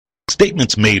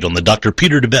Statements made on the Dr.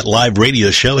 Peter DeVette Live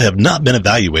radio show have not been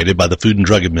evaluated by the Food and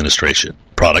Drug Administration.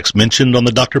 Products mentioned on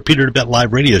the Dr. Peter DeVette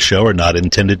Live radio show are not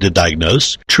intended to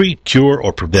diagnose, treat, cure,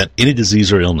 or prevent any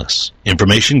disease or illness.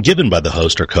 Information given by the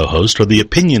host or co-host are the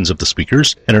opinions of the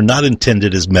speakers and are not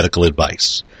intended as medical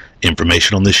advice.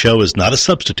 Information on this show is not a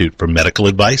substitute for medical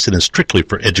advice and is strictly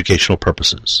for educational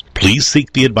purposes. Please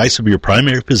seek the advice of your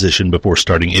primary physician before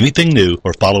starting anything new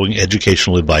or following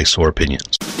educational advice or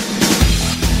opinions.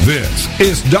 This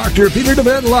is Dr. Peter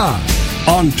DeVette Live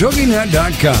on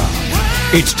TogiNet.com.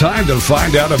 It's time to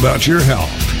find out about your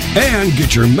health and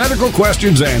get your medical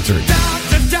questions answered.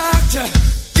 Doctor,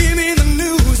 give me the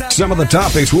news. Some of the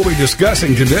topics we'll be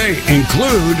discussing today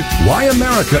include why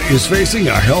America is facing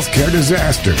a healthcare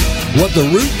disaster, what the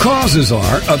root causes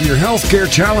are of your healthcare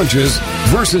challenges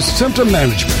versus symptom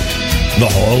management, the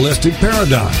holistic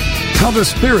paradigm, how the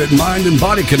spirit, mind, and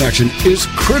body connection is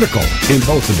critical in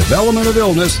both the development of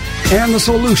illness and the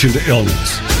solution to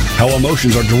illness, how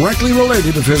emotions are directly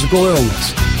related to physical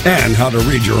illness, and how to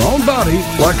read your own body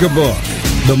like a book.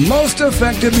 The most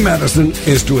effective medicine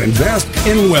is to invest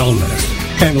in wellness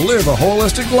and live a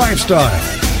holistic lifestyle.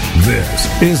 This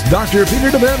is Dr.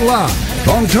 Peter DeVette Live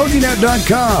on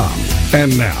TogiNet.com.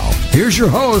 And now, here's your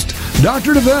host,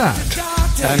 Dr. DeVette.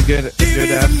 And good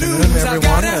afternoon,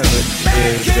 everyone.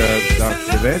 This is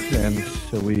Dr. DeVette, and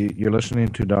so you're listening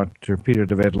to Dr. Peter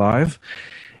DeVette Live,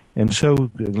 and so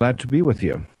glad to be with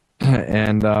you.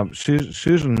 And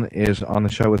Susan is on the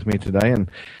show with me today,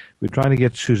 and we're trying to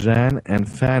get Suzanne and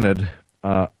Fanned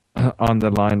on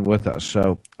the line with us.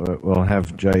 So we'll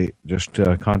have Jay just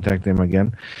contact them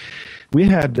again. We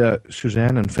had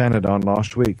Suzanne and Fanned on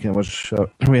last week, and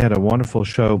we had a wonderful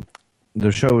show.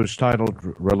 The show is titled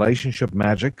Relationship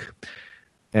Magic,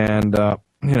 and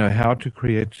how to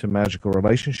create some magical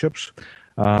relationships.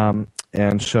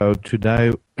 And so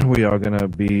today we are going to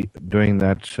be doing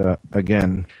that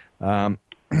again.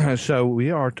 So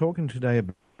we are talking today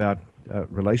about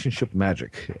relationship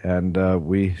magic, and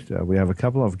we have a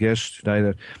couple of guests today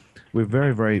that we're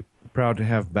very, very proud to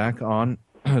have back on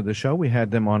the show. We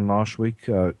had them on last week,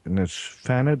 and it's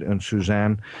Fanned and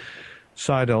Suzanne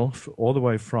Seidel, all the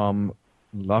way from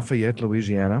Lafayette,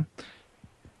 Louisiana,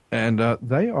 and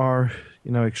they are,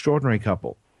 extraordinary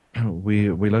couple. We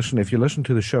listen. If you listened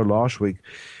to the show last week,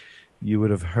 you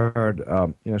would have heard,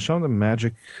 some of the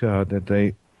magic that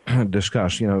they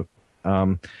discuss.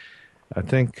 I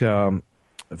think Fanned,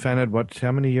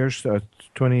 how many years?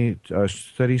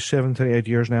 37, 38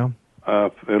 years now.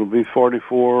 It'll be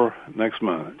 44 next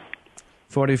month.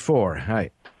 44. Hi.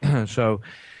 So,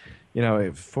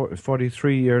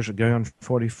 43 years ago, on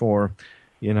 44.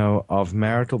 Of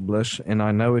marital bliss, and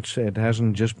I know it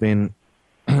hasn't just been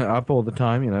up all the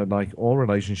time. Like all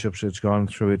relationships, it's gone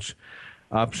through its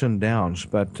ups and downs.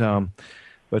 But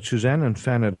Suzanne and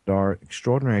Fanned are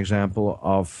extraordinary example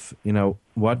of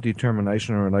what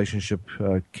determination in a relationship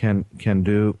can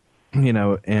do.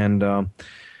 And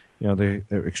the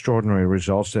extraordinary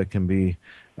results that can be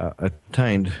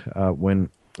attained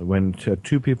when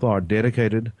two people are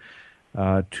dedicated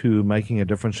to making a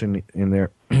difference in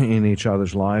each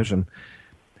other's lives,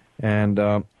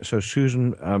 and so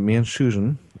Susan, me and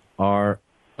Susan are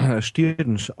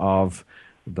students of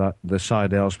the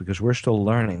Seidels, because we're still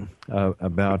learning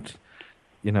about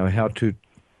how to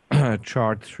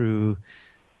chart through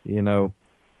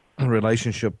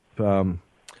relationship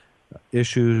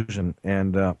issues and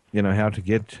how to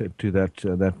get to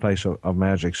that place of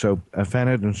magic. So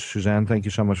Fanned and Suzanne, thank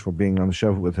you so much for being on the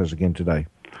show with us again today.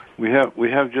 We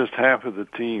have just half of the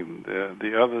team.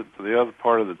 The other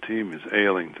part of the team is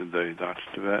ailing today, Dr.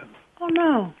 DeVette. Oh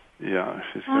no. Yeah,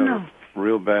 she's got a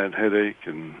real bad headache,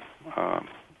 and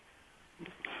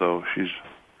so she's.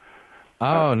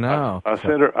 Oh no! I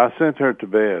sent her to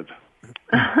bed.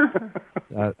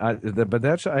 But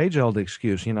that's an age-old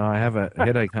excuse. I have a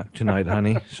headache tonight,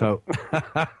 honey. So.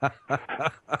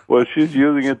 Well, she's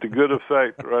using it to good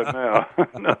effect right now.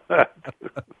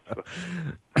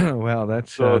 Well,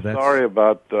 that's sorry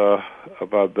about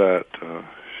that.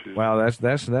 Well,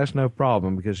 that's no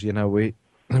problem, because we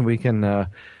can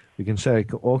say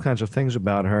all kinds of things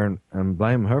about her and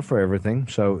blame her for everything.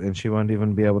 So, and she won't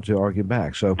even be able to argue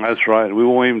back. So that's right. We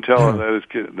won't even tell her that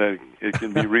it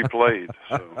can be replayed.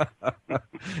 So.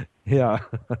 Yeah.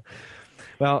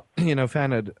 Well,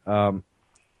 Fanned,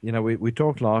 we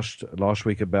talked last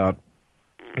week about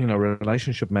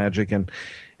relationship magic, and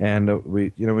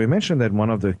we mentioned that one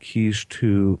of the keys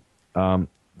to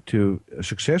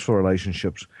successful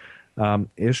relationships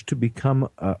is to become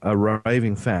a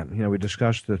raving fan. We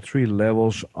discussed the 3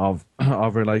 levels of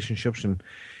relationships, and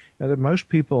that most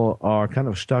people are kind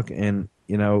of stuck in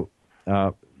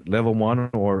level one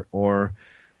or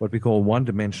what we call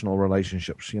one-dimensional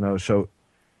relationships. So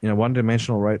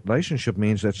one-dimensional relationship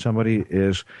means that somebody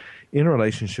is in a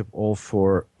relationship all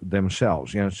for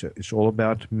themselves. It's all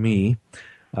about me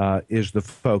is the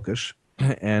focus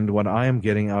and what I am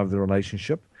getting out of the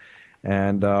relationship.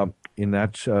 And in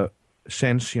that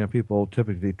sense, people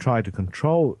typically try to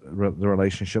control the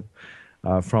relationship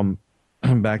from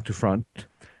back to front.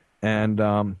 And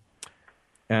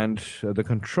the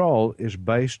control is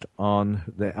based on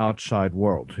the outside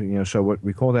world. So what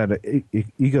we call that an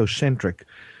ego centric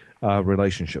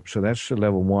relationship. So that's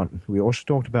level one. We also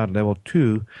talked about level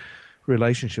two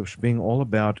relationships being all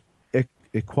about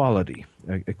equality.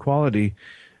 Equality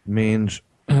means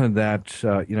that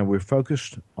we're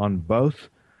focused on both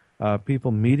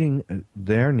people meeting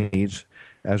their needs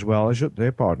as well as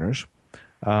their partners,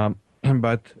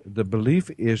 but the belief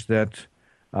is that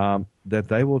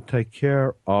they will take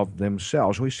care of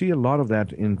themselves. We see a lot of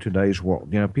that in today's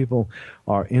world. People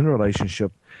are in a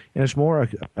relationship, and it's more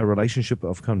a relationship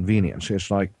of convenience.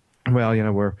 It's like,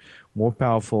 we're more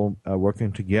powerful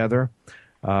working together,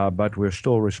 but we're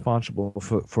still responsible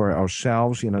for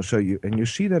ourselves. So you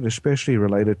see that especially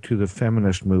related to the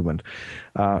feminist movement.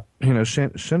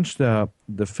 Since the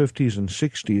 50s and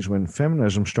 60s, when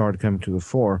feminism started coming to the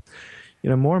fore,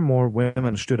 more and more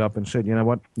women stood up and said, I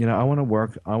want to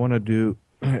work. I want to do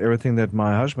everything that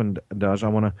my husband does. I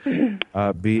want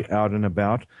to be out and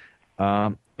about.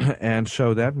 And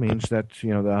so that means that,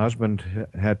 the husband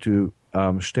had to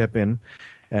step in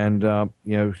and,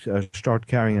 start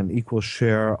carrying an equal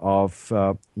share of,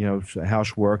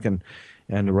 housework and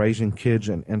raising kids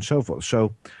and so forth.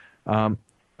 So,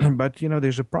 but,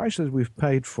 there's a price that we've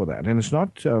paid for that. And it's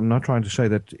not, I'm not trying to say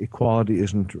that equality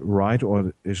isn't right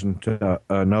or isn't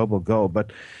a noble goal,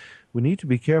 but we need to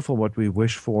be careful what we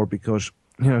wish for because,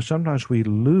 sometimes we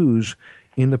lose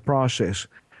in the process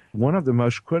one of the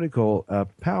most critical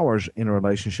powers in a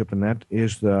relationship, and that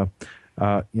is the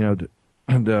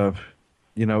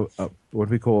what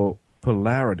we call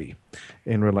polarity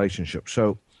in relationships.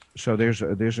 So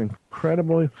there's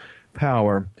incredible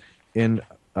power in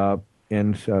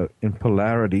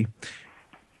polarity,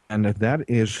 and that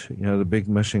is the big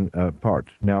missing part.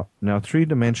 Now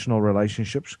three-dimensional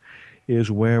relationships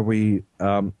is where we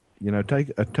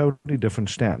take a totally different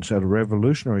stance, a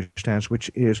revolutionary stance, which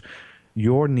is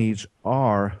your needs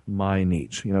are my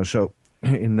needs. So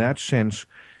in that sense,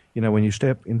 when you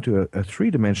step into a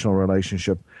three-dimensional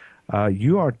relationship,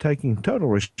 you are taking total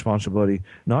responsibility,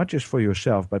 not just for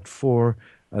yourself, but for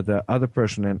the other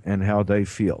person and how they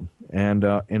feel. And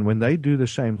when they do the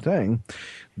same thing,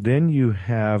 then you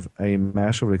have a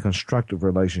massively constructive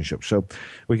relationship. So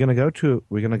we're going to go to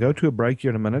a break here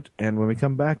in a minute, and when we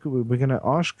come back, we're going to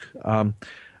ask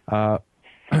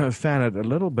Fanned a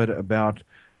little bit about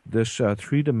this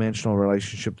three-dimensional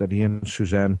relationship that he and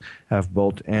Suzanne have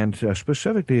built, and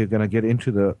specifically you're going to get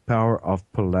into the power of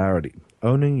polarity,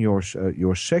 owning your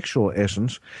sexual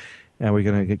essence, and we're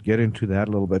going to get into that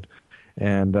a little bit.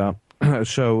 And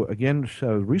so again,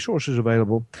 resources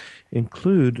available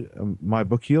include my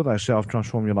book, Heal Thyself,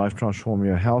 Transform Your Life, Transform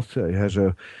Your Health. It has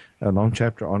a long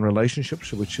chapter on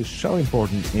relationships, which is so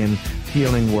important in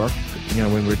healing work,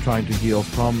 when we're trying to heal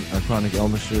from chronic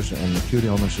illnesses and acute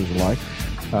illnesses alike.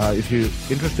 If you're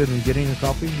interested in getting a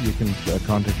copy, you can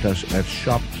contact us at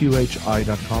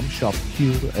shopqhi.com,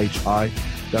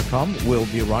 shopqhi.com. We'll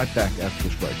be right back after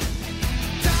this break.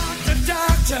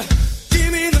 Doctor,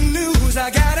 give me the news.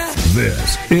 I gotta.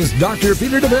 This is Dr.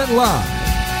 Peter DeVette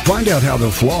Live. Find out how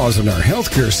the flaws in our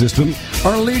healthcare system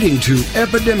are leading to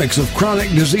epidemics of chronic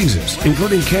diseases,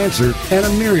 including cancer and a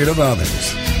myriad of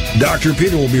others. Dr.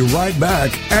 Peter will be right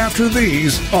back after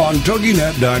these on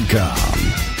TogiNet.com.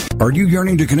 Are you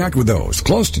yearning to connect with those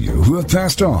close to you who have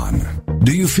passed on?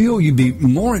 Do you feel you'd be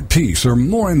more at peace or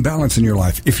more in balance in your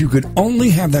life if you could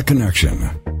only have that connection?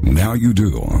 Now you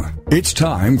do. It's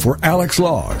time for Alex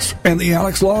Laws and the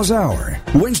Alex Laws Hour.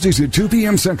 Wednesdays at 2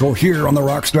 p.m. Central here on the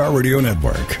Rockstar Radio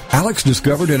Network. Alex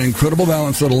discovered an incredible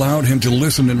balance that allowed him to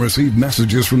listen and receive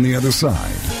messages from the other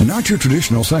side. Not your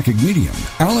traditional psychic medium,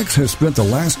 Alex has spent the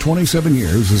last 27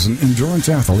 years as an endurance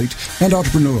athlete and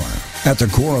entrepreneur. At the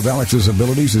core of Alex's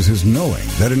abilities is his knowing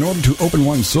that in order to open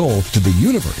one's soul to the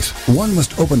universe, one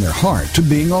must open their heart to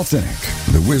being authentic.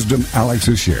 The wisdom Alex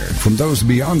has shared from those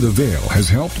beyond the veil has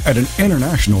helped at an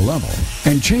international level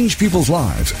and changed people's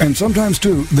lives and sometimes,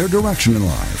 too, their direction in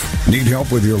life. Need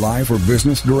help with your life or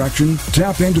business direction?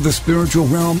 Tap into the spiritual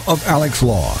realm of Alex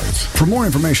Laws. For more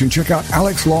information, check out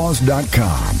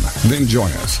alexlaws.com. Then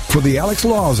join us for the Alex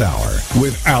Laws Hour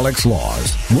with Alex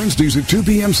Laws. Wednesdays at 2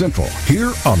 p.m. Central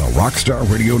here on the Rockstar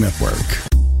Radio Network.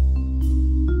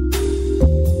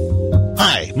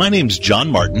 Hi, my name's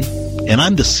John Martin, and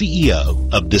I'm the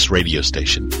CEO of this radio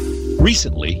station.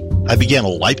 Recently, I began a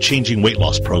life-changing weight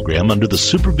loss program under the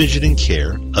supervision and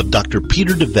care of Dr.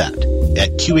 Peter DeVette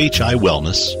at QHI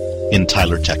Wellness in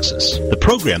Tyler, Texas. The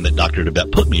program that Dr.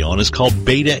 DeVette put me on is called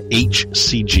Beta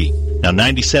HCG. Now,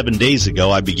 97 days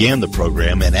ago, I began the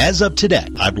program, and as of today,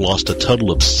 I've lost a total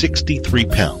of 63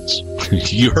 pounds.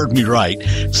 You heard me right,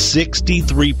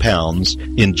 63 pounds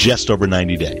in just over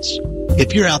 90 days.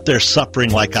 If you're out there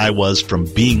suffering like I was from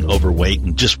being overweight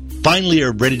and just finally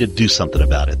are ready to do something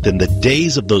about it, then the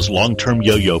days of those long-term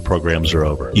yo-yo programs are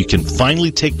over. You can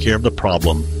finally take care of the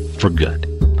problem for good.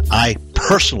 I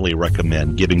personally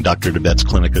recommend giving Dr. DeVette's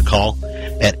clinic a call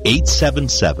at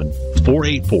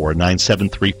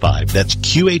 877-484-9735. That's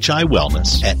QHI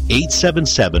Wellness at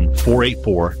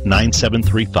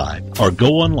 877-484-9735. Or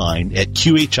go online at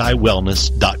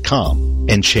QHIWellness.com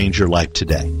and change your life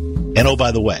today. And oh,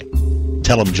 by the way,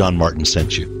 tell them John Martin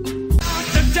sent you.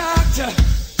 Doctor,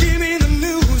 give me the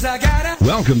news. I gotta...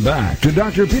 Welcome back to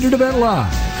Dr. Peter DeVette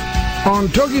Live on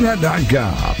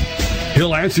TogiNet.com.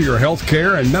 He'll answer your health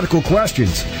care and medical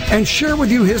questions and share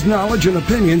with you his knowledge and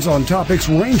opinions on topics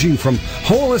ranging from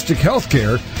holistic health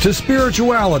care to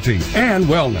spirituality and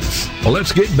wellness. Well,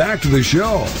 let's get back to the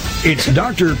show. It's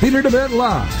Dr. Peter DeVette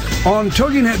Live on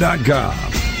TogiNet.com.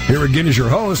 Here again is your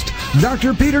host,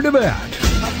 Dr. Peter DeVette.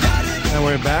 And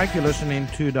we're back. You're listening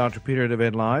to Dr. Peter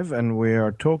DeVette Live, and we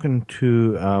are talking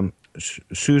to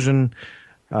Susan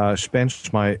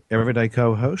Spence, my everyday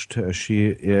co-host. She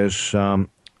is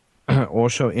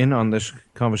also in on this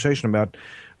conversation about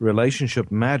relationship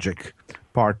magic,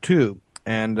 part 2.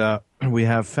 And we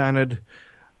have Fanned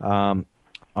on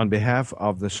behalf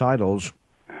of the Seidels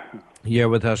here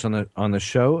with us on the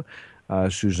show.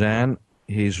 Suzanne,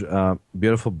 his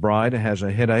beautiful bride, has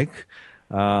a headache.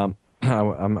 I'm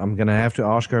going to have to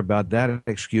ask her about that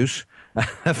excuse.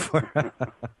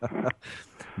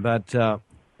 But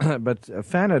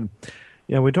Fanned,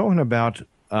 we're talking about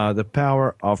the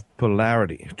power of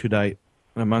polarity today,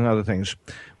 among other things,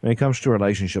 when it comes to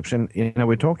relationships. And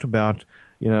we talked about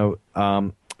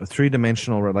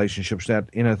three-dimensional relationships. That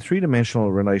in a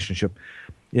three-dimensional relationship,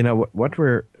 what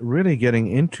we're really getting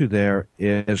into there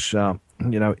is the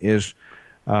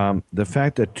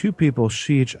fact that two people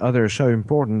see each other as so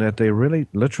important that they really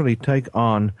literally take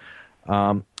on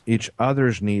each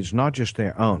other's needs, not just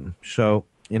their own. So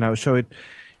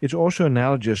it's also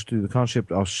analogous to the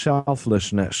concept of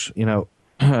selflessness,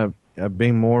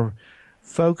 being more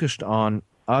focused on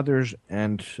others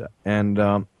and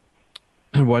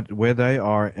where they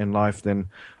are in life than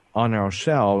on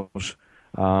ourselves.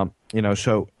 And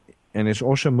it's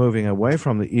also moving away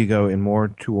from the ego and more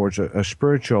towards a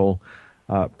spiritual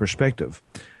perspective.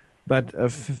 But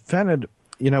Fanned,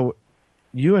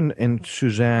 you and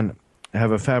Suzanne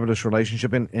have a fabulous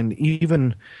relationship, and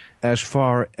even as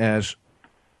far as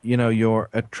your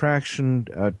attraction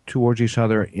towards each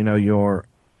other, your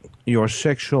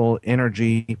sexual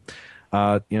energy,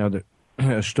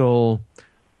 still,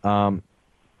 as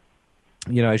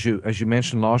you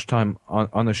mentioned last time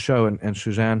on the show, and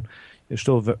Suzanne is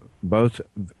still both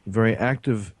very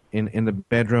active in the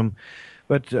bedroom.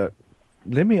 But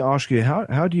let me ask you,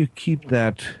 how do you keep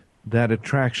that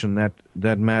attraction,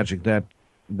 that magic, that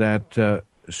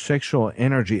sexual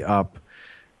energy up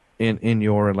in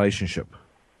your relationship?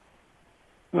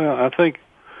 Well, I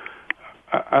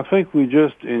think we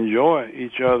just enjoy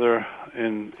each other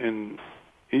in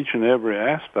each and every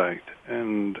aspect,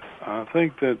 and I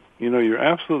think that you're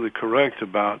absolutely correct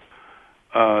about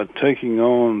taking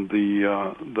on the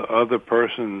other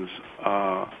person's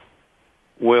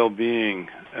well-being,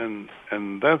 and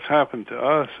that's happened to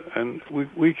us, and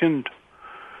we can.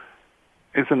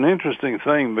 It's an interesting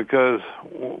thing because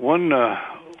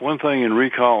one thing in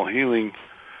recall healing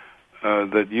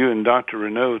that you and Dr.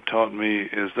 Renaud taught me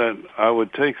is that I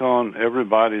would take on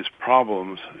everybody's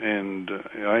problems, and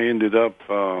I ended up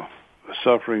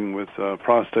suffering with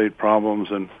prostate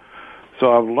problems, and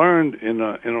so I've learned in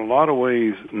a lot of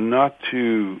ways not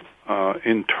to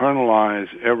internalize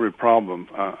every problem.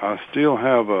 I still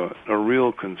have a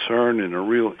real concern and a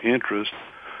real interest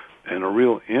and a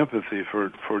real empathy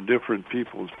for different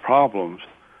people's problems,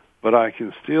 but I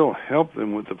can still help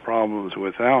them with the problems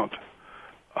without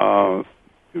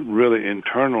really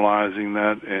internalizing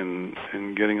that and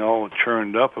getting all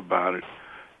churned up about it.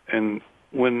 And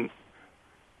when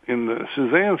in the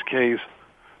Suzanne's case,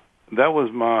 that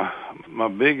was my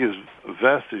biggest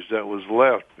vestige that was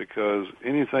left, because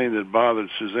anything that bothered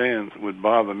Suzanne would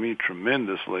bother me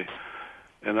tremendously.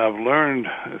 And I've learned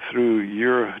through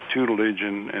your tutelage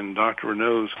and Dr.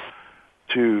 Renaud's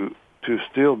to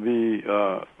still be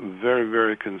very,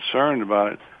 very concerned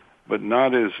about it, but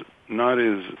not as, and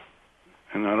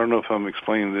I don't know if I'm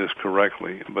explaining this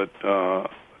correctly, but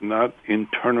not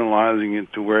internalizing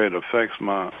it to where it affects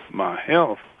my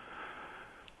health.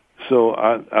 So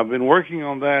I've been working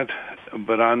on that,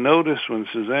 but I notice when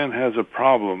Suzanne has a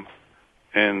problem,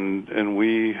 and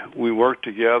we work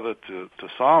together to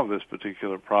solve this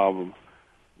particular problem,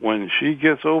 when she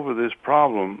gets over this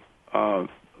problem,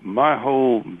 my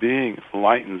whole being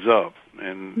lightens up,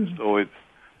 and so it's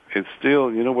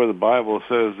still, you know, where the Bible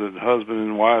says that husband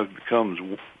and wife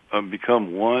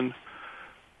become one.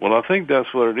 Well, I think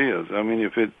that's what it is. I mean,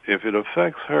 if it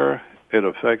affects her, it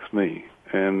affects me,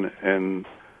 and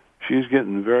she's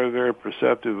getting very, very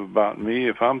perceptive about me.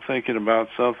 If I'm thinking about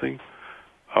something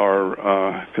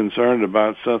or concerned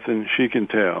about something, she can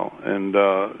tell, and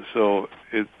so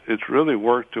it's really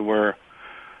worked to where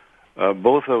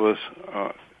both of us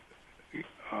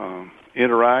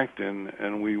interact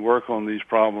and we work on these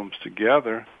problems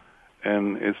together,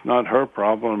 and it's not her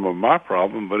problem or my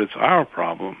problem, but it's our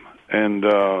problem, and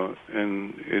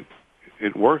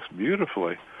it works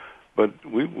beautifully. But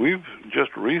we've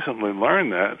just recently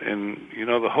learned that, and you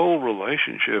know, the whole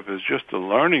relationship is just a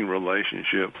learning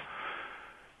relationship,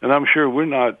 and I'm sure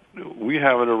we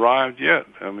haven't arrived yet.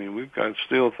 I mean, we've got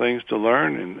still things to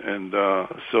learn, and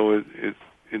so it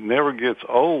never gets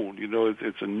old. You know,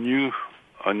 it's a new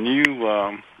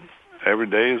every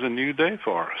day is a new day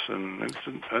for us, and it's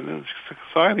an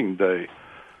exciting day,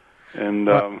 and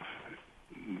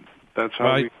that's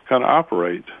how we kind of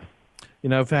operate. You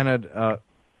know, Fanned,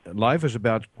 life is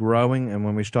about growing, and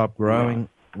when we stop growing,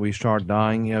 we start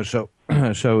dying. You know, so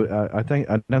I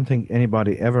don't think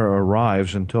anybody ever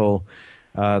arrives until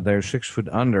they're 6 foot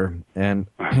under, and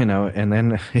you know, and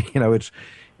then you know it's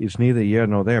neither here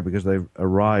nor there because they've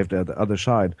arrived at the other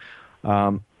side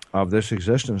of this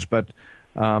existence. But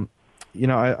you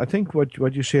know, I think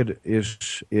what you said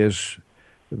is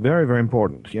very, very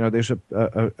important. You know, there's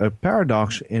a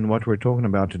paradox in what we're talking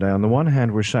about today. On the one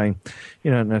hand, we're saying,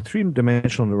 you know, in a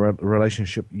three-dimensional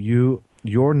relationship,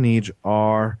 your needs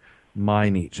are my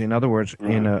needs. In other words,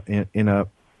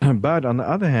 but on the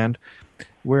other hand,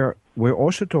 we're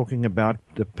also talking about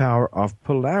the power of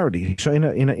polarity. So in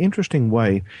an interesting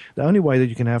way, the only way that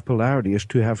you can have polarity is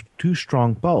to have two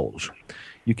strong poles.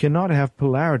 You cannot have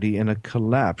polarity and a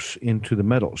collapse into the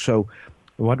middle. So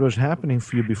what was happening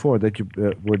for you before that you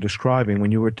were describing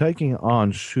when you were taking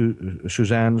on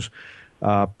Suzanne's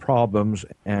problems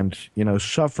and, you know,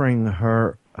 suffering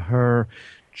her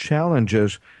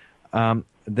challenges,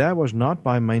 that was not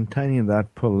by maintaining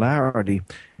that polarity.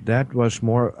 That was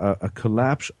more a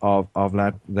collapse of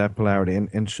that polarity.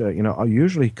 And so, you know,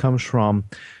 usually comes from,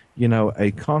 you know,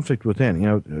 a conflict within, you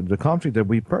know, the conflict that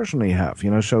we personally have, you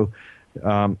know, so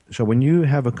when you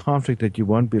have a conflict that you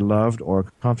won't be loved or a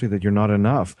conflict that you're not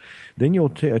enough, then you'll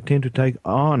tend to take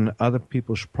on other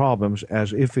people's problems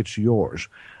as if it's yours.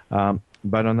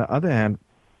 But on the other hand,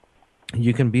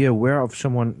 you can be aware of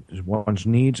one's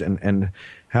needs and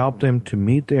help them to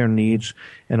meet their needs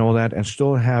and all that, and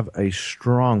still have a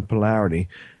strong polarity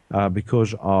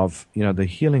because of, you know, the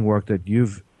healing work that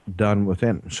you've done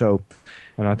within. So,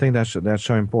 and I think that's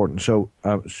so important. So,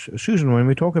 Susan, when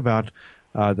we talk about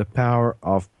the power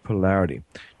of polarity,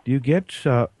 do you get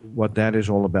what that is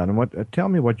all about? And tell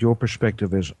me what your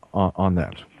perspective is on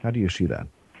that. How do you see that?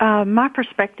 My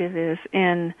perspective is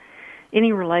in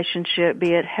any relationship,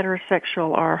 be it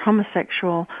heterosexual or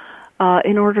homosexual,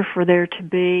 in order for there to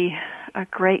be a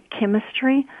great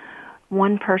chemistry,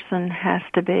 one person has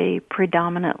to be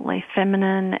predominantly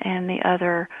feminine and the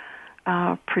other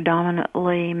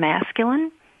predominantly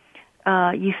masculine.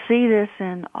 You see this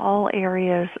in all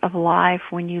areas of life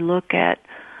when you look at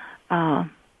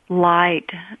light,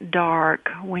 dark,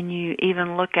 when you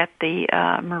even look at the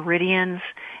meridians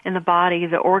in the body,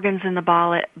 the organs in the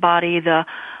body,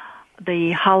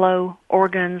 the hollow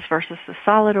organs versus the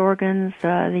solid organs,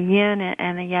 the yin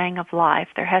and the yang of life.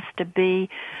 There has to be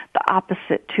the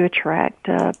opposite to attract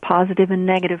positive and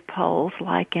negative poles,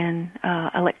 like in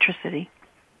electricity.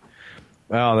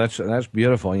 Well, that's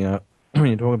beautiful. You know, when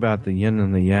you talk about the yin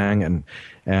and the yang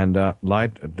and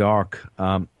light, dark,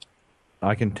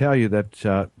 I can tell you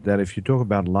that if you talk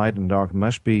about light and dark, it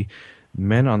must be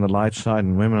men on the light side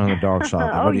and women on the dark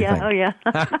side. What do you think? Oh yeah.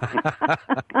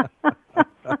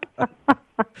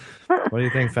 What do you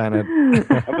think, Fanned?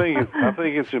 I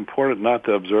think it's important not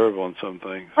to observe on some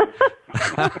things.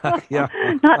 Yeah.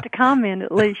 Not to comment,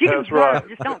 at least. You That's can observe, right.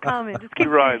 Just don't comment. Just keep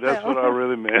You're right. it to yourself. That's what I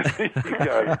really meant. You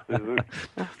got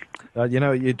it. You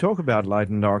know, you talk about light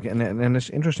and dark, and it's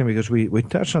interesting because we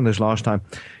touched on this last time.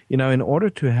 You know, in order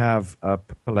to have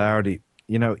polarity,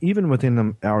 even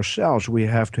within ourselves, we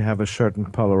have to have a certain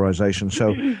polarization.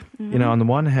 So, on the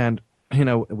one hand,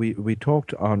 we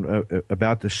talked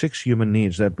about the 6 human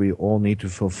needs that we all need to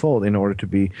fulfill in order to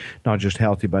be not just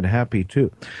healthy but happy too.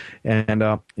 And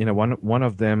one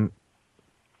of them,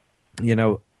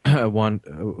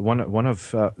 one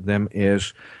of them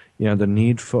is the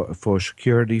need for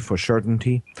security, for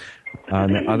certainty.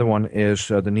 The other one is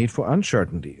the need for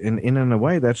uncertainty. And in a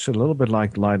way, that's a little bit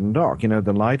like light and dark.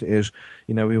 The light is,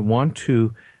 we want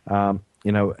to, know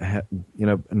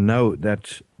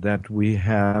that we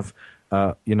have,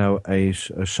 a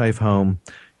safe home,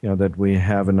 that we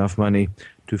have enough money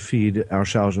to feed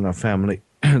ourselves and our family,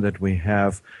 that we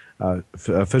have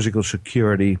physical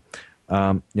security,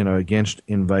 against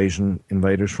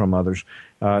invaders from others.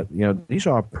 These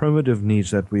are primitive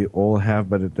needs that we all have,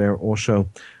 but they're also,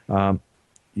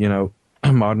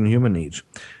 modern human needs.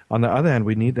 On the other hand,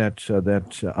 we need that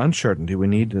uncertainty. We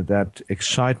need that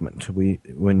excitement. We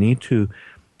need to,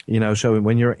 so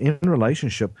when you're in a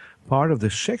relationship, part of the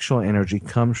sexual energy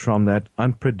comes from that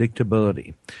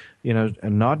unpredictability,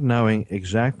 and not knowing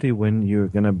exactly when you're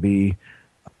going to be,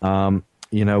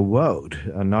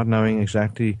 woed, and not knowing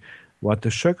exactly what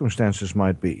the circumstances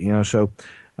might be. So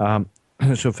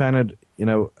Fanned,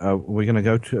 we're going to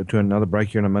go to another break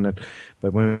here in a minute,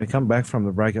 but when we come back from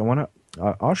the break, I want to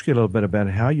ask you a little bit about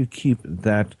how you keep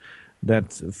that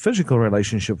physical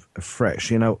relationship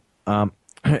fresh. And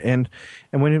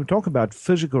when you talk about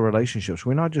physical relationships,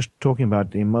 we're not just talking about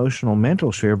the emotional,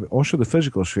 mental sphere, but also the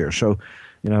physical sphere. So,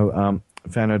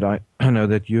 Fanned, I know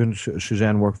that you and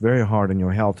Suzanne work very hard on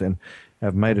your health and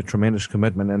have made a tremendous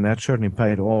commitment, and that certainly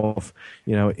paid off,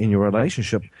 in your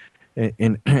relationship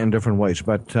in different ways.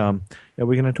 But we're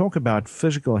going to talk about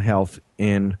physical health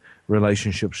in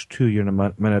relationships to you in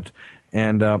a minute,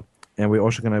 and we're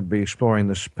also going to be exploring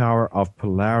this power of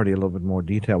polarity a little bit more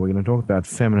detail. We're going to talk about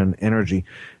feminine energy,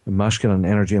 masculine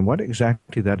energy, and what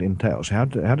exactly that entails. How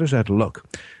does that look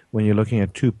when you're looking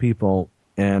at two people?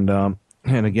 And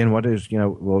again, what is,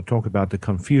 we'll talk about the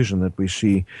confusion that we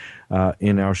see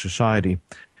in our society,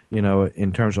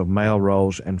 in terms of male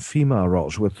roles and female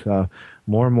roles, with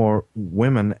more and more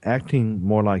women acting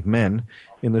more like men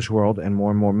in this world, and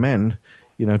more men,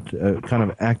 kind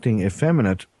of acting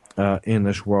effeminate in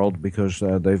this world, because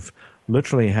they've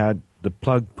literally had the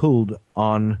plug pulled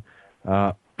on,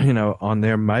 on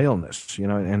their maleness,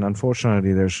 and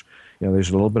unfortunately there's a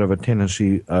little bit of a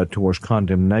tendency towards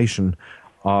condemnation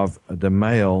of the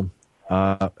male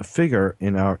figure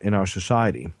in our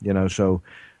society. So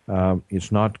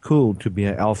it's not cool to be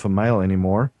an alpha male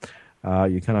anymore.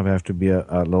 You kind of have to be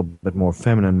a little bit more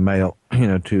feminine male,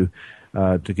 to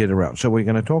get around. So we're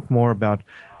going to talk more about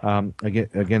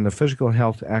again the physical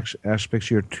health aspects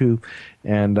here too.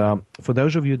 And for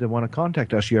those of you that want to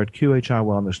contact us here at QHI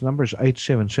Wellness, number is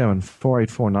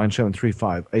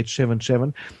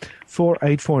 877-484-9735.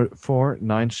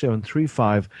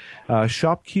 877-484-9735.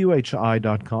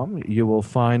 ShopQHI.com. You will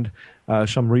find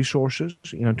some resources,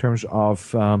 in terms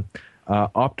of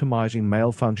optimizing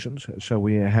male functions. So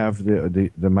we have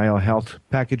the male health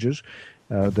packages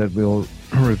that we'll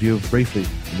review briefly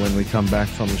when we come back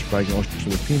from this break, and also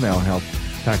the female health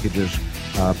packages,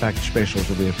 package specials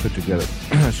that we have put together.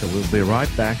 So we'll be right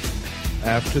back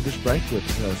after this break with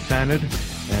Fanned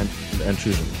and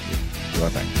Susan. Be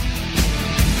right back.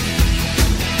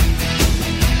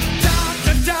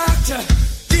 Doctor,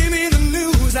 give me the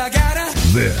news. I gotta.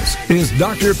 This is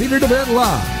Dr. Peter DeVette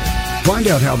Live. Find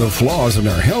out how the flaws in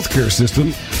our healthcare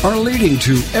system are leading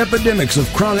to epidemics of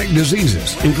chronic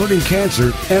diseases, including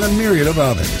cancer and a myriad of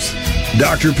others.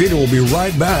 Dr. Peter will be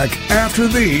right back after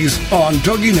these on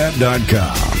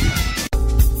TogiNet.com.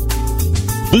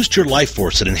 Boost your life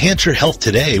force and enhance your health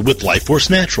today with Life Force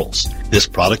Naturals. This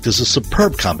product is a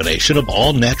superb combination of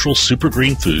all natural super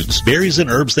green foods, berries, and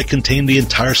herbs that contain the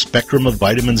entire spectrum of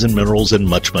vitamins and minerals and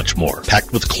much, much more.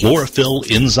 Packed with chlorophyll,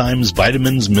 enzymes,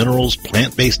 vitamins, minerals,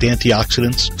 plant-based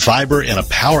antioxidants, fiber, and a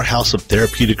powerhouse of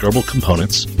therapeutic herbal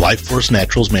components, Life Force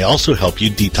Naturals may also help you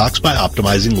detox by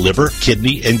optimizing liver,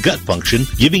 kidney, and gut function,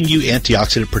 giving you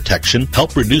antioxidant protection,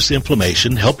 help reduce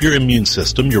inflammation, help your immune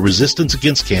system, your resistance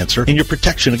against cancer, and your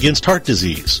protection against heart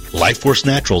disease. Life Force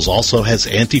Naturals also has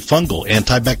antifungal,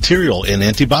 antibacterial, and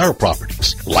antiviral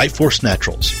properties. Life Force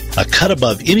Naturals, a cut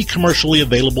above any commercially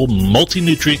available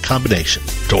multi-nutrient combination.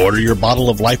 To order your bottle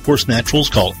of Life Force Naturals,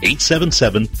 call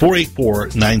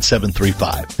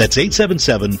 877-484-9735. That's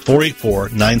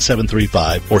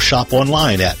 877-484-9735, or shop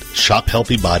online at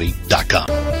shophealthybody.com.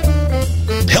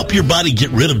 Help your body get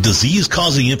rid of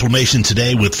disease-causing inflammation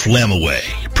today with Flamaway.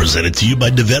 Presented to you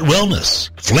by DeVette Wellness.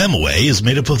 Flamaway is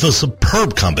made up of a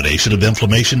superb combination of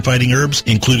inflammation-fighting herbs,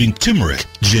 including turmeric,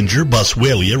 ginger,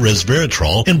 boswellia,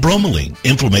 resveratrol, and bromelain.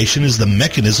 Inflammation is the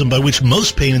mechanism by which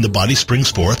most pain in the body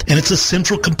springs forth, and it's a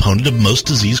central component of most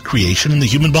disease creation in the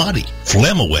human body.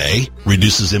 Flamaway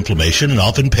reduces inflammation and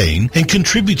often pain, and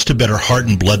contributes to better heart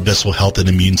and blood vessel health and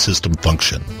immune system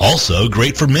function. Also,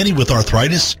 great for many with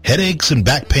arthritis, headaches and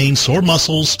back pain, sore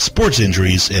muscles, sports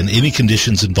injuries, and any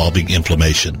conditions involving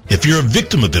inflammation. If you're a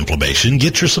victim of inflammation,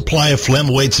 get your supply of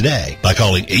Flamaway today by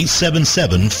calling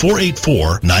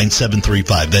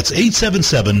 877-484-9735. That's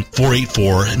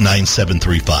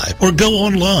 877-484-9735. Or go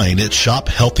online at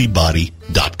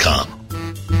shophealthybody.com.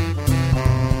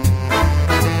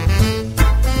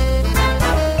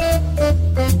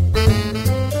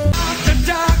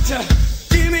 Doctor,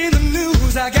 give me the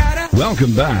news. I gotta.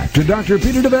 Welcome back to Dr.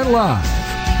 Peter DeVette Live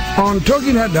on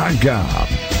TogiNet.com.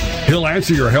 He'll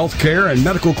answer your health care and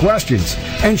medical questions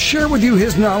and share with you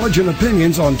his knowledge and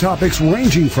opinions on topics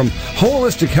ranging from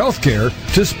holistic health care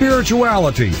to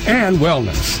spirituality and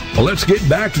wellness. Well, let's get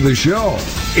back to the show.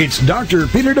 It's Dr.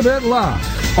 Peter DeVette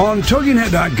Live on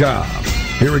TogiNet.com.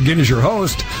 Here again is your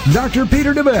host, Dr.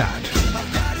 Peter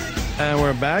DeVette. And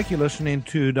we're back. You're listening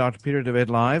to Dr. Peter DeVette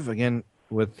Live, again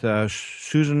with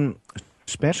Susan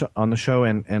Spence on the show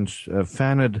and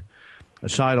Fanned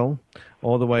Seidel,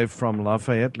 all the way from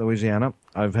Lafayette, Louisiana.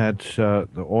 I've had the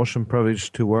awesome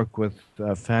privilege to work with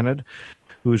Fanned,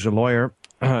 who's a lawyer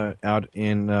out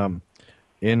in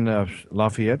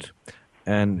Lafayette,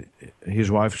 and his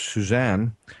wife,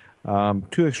 Suzanne.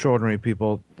 Two extraordinary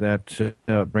people that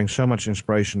bring so much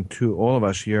inspiration to all of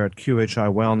us here at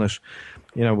QHI Wellness,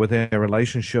 with their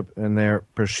relationship and their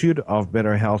pursuit of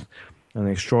better health and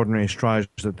the extraordinary strides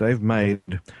that they've made,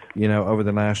 over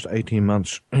the last 18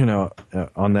 months,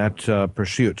 on that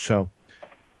pursuit. So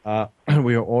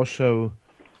we are also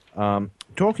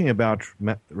talking about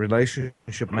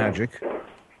relationship magic.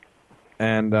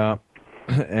 And by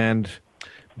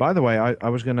the way, I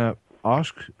was going to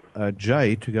ask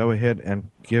Jay to go ahead and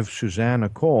give Suzanne a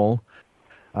call.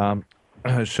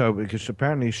 Because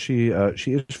apparently she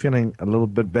is feeling a little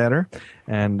bit better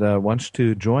and wants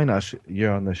to join us here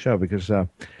on the show because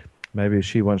maybe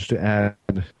she wants to add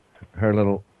her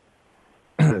little,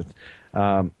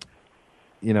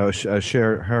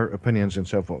 share her opinions and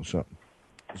so forth.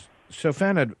 So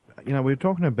Fanned, we're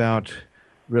talking about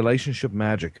relationship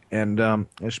magic and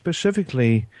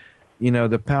specifically,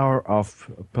 the power of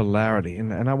polarity.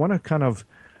 And I want to kind of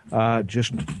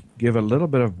just give a little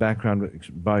bit of background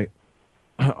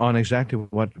on exactly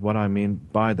what I mean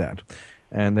by that,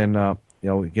 and then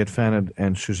get Fanned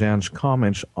and Suzanne's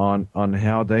comments on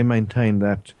how they maintain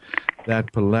that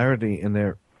polarity in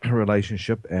their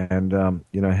relationship, and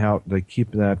how they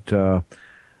keep that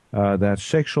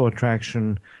sexual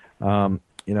attraction, what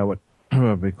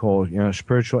we call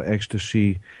spiritual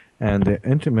ecstasy, and the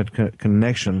intimate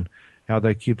connection, how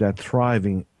they keep that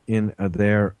thriving in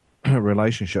their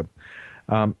relationship.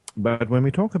 But when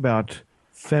we talk about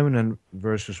feminine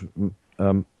versus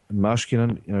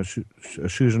masculine,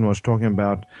 Susan was talking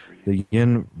about the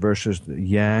yin versus the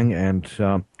yang, and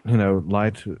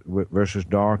light versus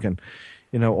dark, and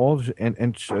all this,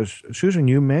 and Susan,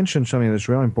 you mentioned something that's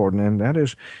really important, and that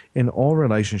is in all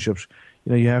relationships,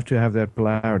 you have to have that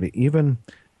polarity. Even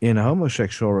in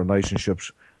homosexual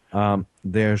relationships,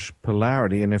 there's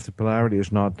polarity, and if the polarity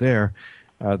is not there,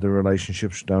 the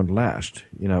relationships don't last.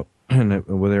 And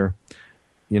whether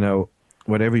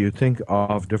whatever you think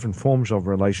of different forms of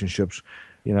relationships,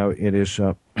 it is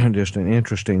just an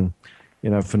interesting,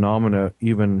 phenomena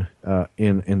even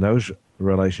in those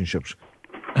relationships.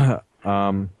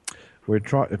 We're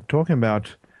talking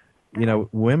about,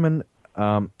 women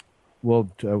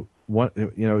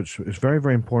it's very,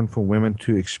 very important for women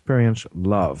to experience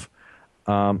love.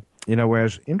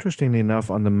 Whereas interestingly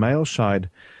enough, on the male side,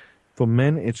 for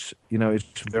men, it's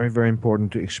very, very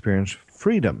important to experience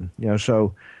freedom.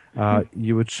 So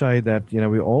you would say that,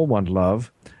 we all want love.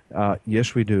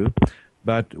 Yes, we do.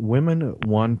 But women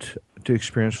want to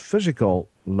experience physical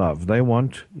love. They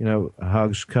want,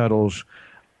 hugs, cuddles,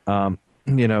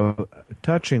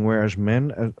 touching, whereas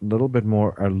men are a little bit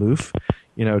more aloof,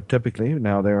 typically.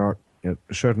 Now, there are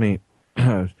certainly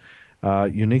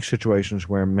unique situations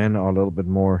where men are a little bit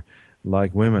more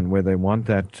like women, where they want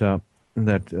that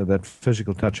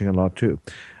physical touching a lot too.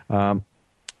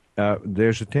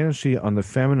 There's a tendency on the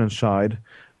feminine side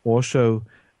also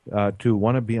to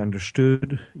want to be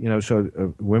understood.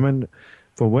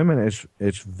 For women,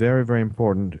 it's very, very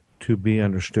important to be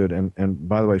understood. And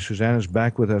by the way, Suzanne is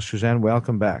back with us. Suzanne,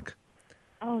 welcome back.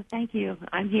 Oh, thank you.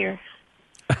 I'm here.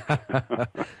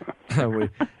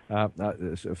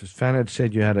 Fanned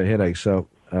said you had a headache, so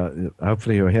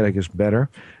hopefully your headache is better.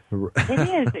 It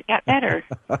is. It got better.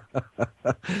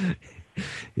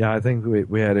 Yeah, I think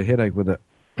we had a headache with a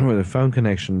phone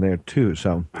connection there too.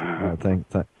 So thank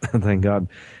God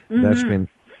that's been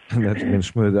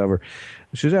smoothed over.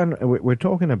 Suzanne, we're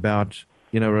talking about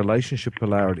relationship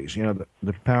polarities.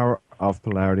 The power of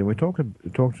polarity. We talked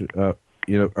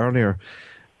earlier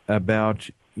about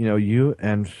you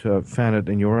and Fanned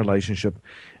in your relationship,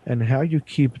 and how you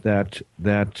keep that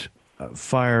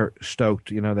fire stoked.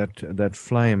 That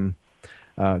flame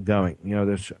going.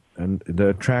 There's and the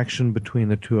attraction between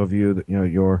the two of you.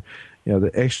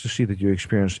 The ecstasy that you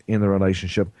experience in the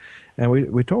relationship, and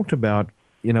we talked about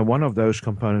one of those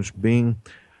components being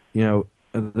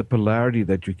the polarity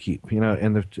that you keep,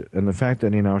 and the fact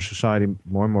that in our society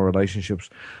more and more relationships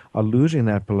are losing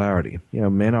that polarity.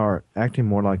 Men are acting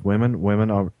more like women,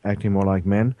 women are acting more like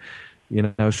men.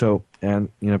 So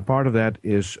part of that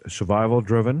is survival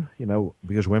driven.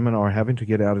 Because women are having to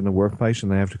get out in the workplace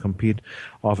and they have to compete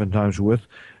oftentimes with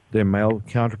their male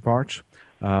counterparts.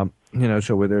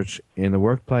 So whether it's in the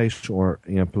workplace or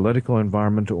political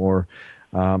environment or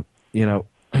they're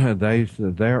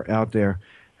out there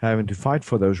having to fight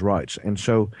for those rights. And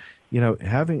so,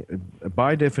 having,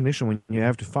 by definition, when you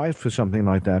have to fight for something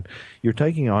like that, you're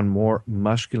taking on more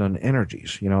masculine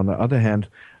energies. On the other hand,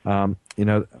 in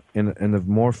the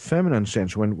more feminine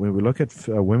sense, when we look at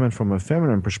women from a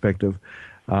feminine perspective,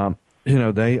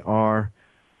 they are,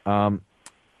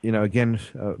 again,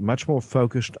 much more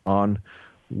focused on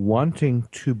wanting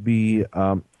to be,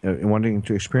 wanting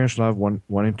to experience love,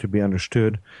 wanting to be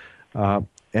understood,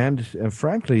 and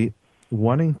frankly,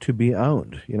 wanting to be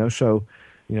owned. So,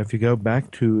 if you go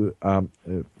back to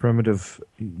primitive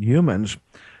humans,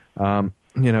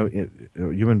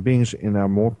 human beings in our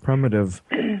more primitive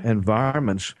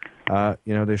environments,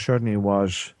 there certainly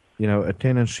was, a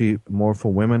tendency more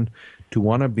for women to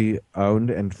want to be owned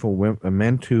and for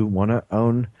men to want to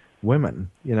own women.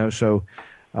 So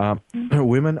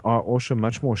women are also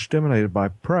much more stimulated by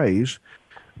praise,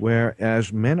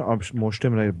 whereas men are more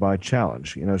stimulated by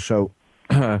challenge. So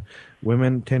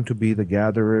women tend to be the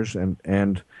gatherers,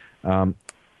 and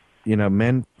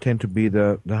men tend to be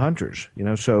the hunters.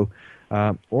 So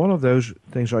all of those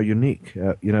things are unique.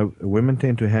 Women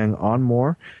tend to hang on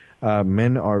more.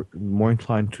 Men are more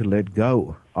inclined to let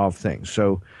go of things.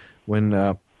 So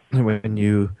when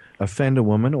you offend a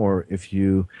woman, or if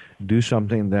you do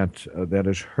something that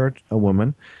has hurt a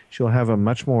woman, she'll have a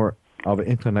much more of an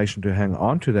inclination to hang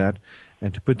on to that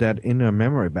and to put that in her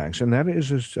memory banks. And that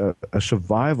is a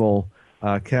survival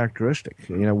characteristic.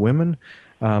 Women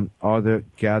are the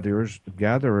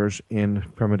gatherers in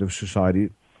primitive society,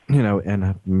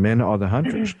 and men are the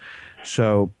hunters.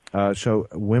 So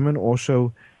women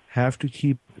also have to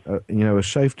keep, a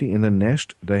safety in the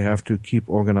nest. They have to keep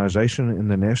organization in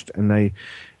the nest, and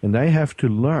they have to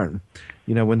learn,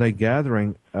 when they're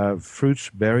gathering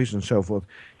fruits, berries, and so forth,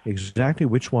 exactly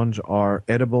which ones are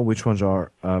edible, which ones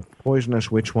are poisonous,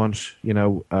 which ones,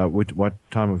 what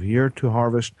time of year to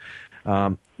harvest,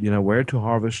 where to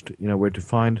harvest, where to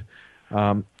find,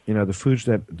 the foods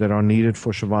that are needed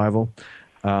for survival.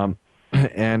 So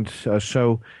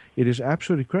it is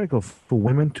absolutely critical for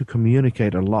women to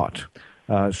communicate a lot.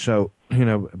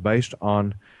 Based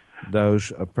on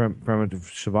those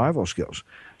primitive survival skills.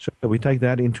 So we take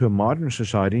that into a modern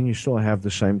society, and you still have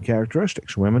the same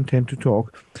characteristics. Women tend to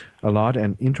talk a lot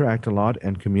and interact a lot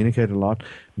and communicate a lot.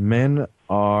 Men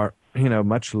are,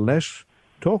 much less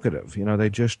talkative. They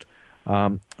just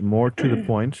more to the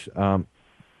point,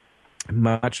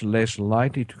 much less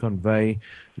likely to convey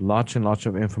lots and lots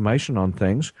of information on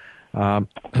things,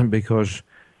 because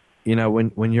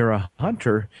when you're a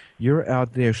hunter, you're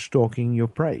out there stalking your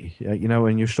prey.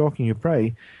 When you're stalking your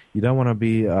prey, you don't want to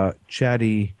be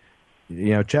chatting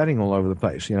all over the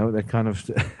place. That kind of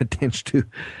tends to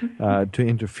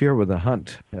interfere with the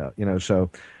hunt. So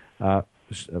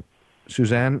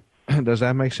Suzanne, does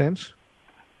that make sense?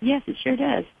 Yes, it sure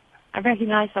does. I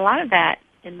recognize a lot of that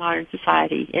in modern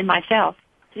society, in myself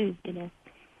too.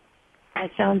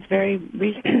 That sounds very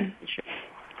reasonable. Sure.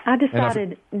 I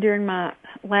decided during my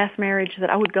last marriage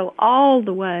that I would go all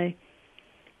the way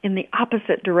in the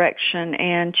opposite direction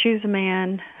and choose a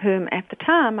man whom at the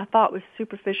time I thought was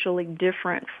superficially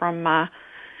different from my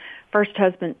first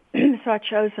husband. So I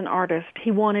chose an artist.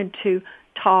 He wanted to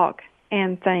talk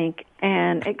and think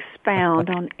and expound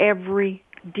on every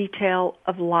detail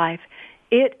of life.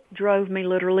 It drove me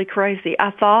literally crazy.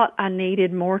 I thought I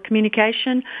needed more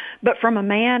communication, but from a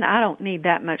man, I don't need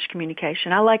that much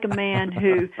communication. I like a man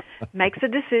who makes a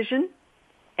decision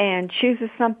and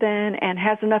chooses something and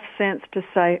has enough sense to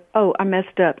say, oh, I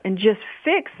messed up, and just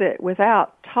fix it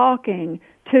without talking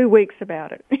 2 weeks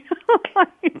about it.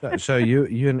 So you,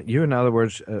 in other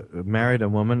words, married a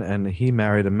woman, and he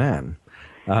married a man.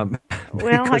 Well,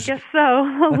 I guess so.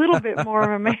 A little bit more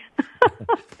of a man.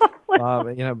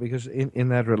 Because in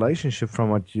that relationship,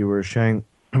 from what you were sharing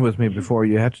with me before,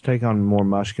 you had to take on more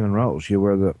masculine roles. You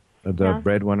were the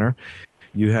breadwinner.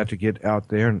 You had to get out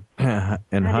there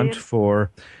and hunt for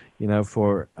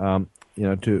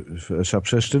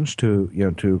subsistence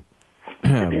to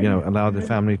allow the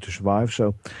family to survive.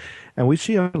 So, and we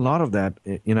see a lot of that,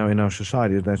 in our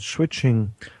society, that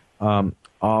switching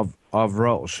of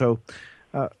roles. So,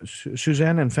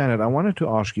 Suzanne and Fanned, I wanted to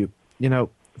ask you,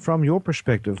 from your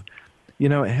perspective,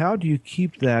 how do you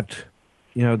keep that,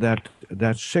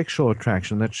 that sexual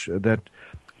attraction, that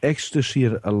ecstasy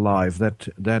alive, that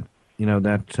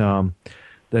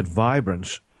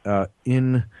vibrance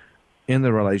in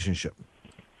the relationship?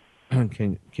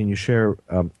 Can you share,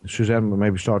 Suzanne? We'll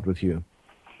maybe start with you.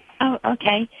 Oh,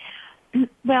 okay.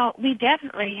 Well, we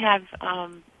definitely have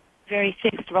very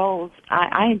fixed roles.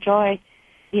 I enjoy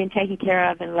being taken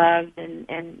care of and loved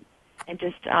and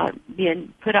just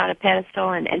being put on a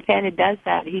pedestal, and Fanned does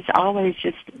that. He's always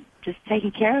just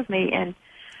taking care of me, and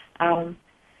I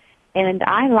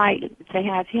like to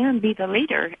have him be the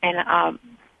leader. And I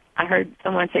heard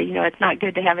someone say, it's not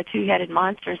good to have a two-headed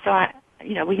monster. So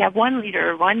we have one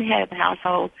leader, one head of the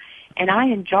household, and I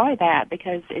enjoy that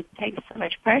because it takes so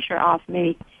much pressure off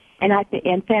me, and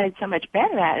Fanned's so much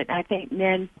better at it. I think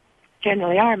men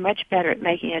generally are much better at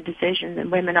making a decision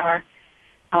than women are.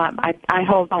 I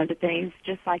hold on to things,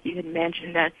 just like you had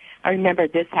mentioned. I remember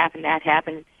this happened, that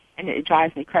happened, and it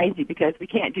drives me crazy because we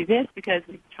can't do this because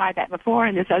we tried that before,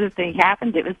 and this other thing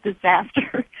happened. It was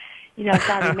disaster.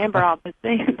 So I remember all those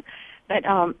things. But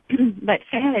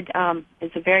Fanned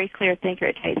is a very clear thinker.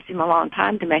 It takes him a long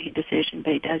time to make a decision,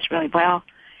 but he does really well.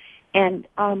 And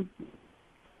I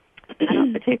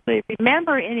don't particularly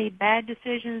remember any bad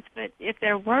decisions, but if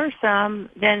there were some,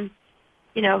 then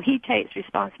he takes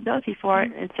responsibility for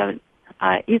it. And so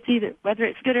it's either, whether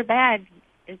it's good or bad,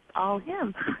 it's all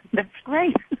him. That's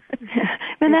great.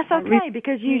 And that's okay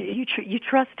because you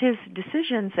trust his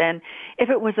decisions, and if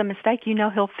it was a mistake,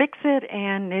 he'll fix it,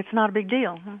 and it's not a big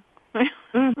deal.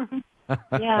 Mm-hmm.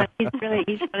 Yeah, he's really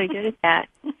good at that,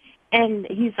 and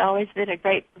he's always been a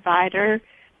great provider,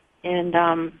 and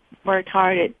worked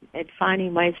hard at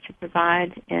finding ways to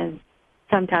provide. And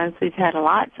sometimes we've had a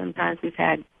lot, sometimes we've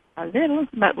had a little,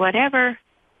 but whatever,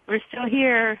 we're still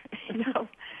here. And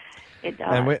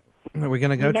we're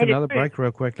going to go to another break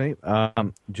real quickly,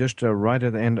 just right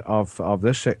at the end of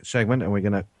this segment, and we're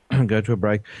going to go to a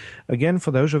break. Again,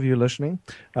 for those of you listening,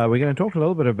 we're going to talk a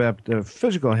little bit about the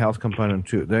physical health component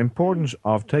too, the importance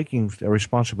of taking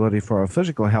responsibility for our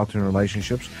physical health in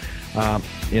relationships,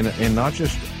 in not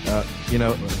just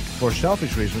for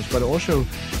selfish reasons, but also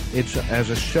it's as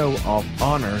a show of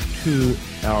honor to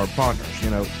our partners.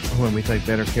 When we take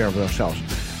better care of ourselves.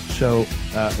 So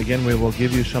again, we will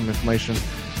give you some information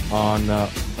on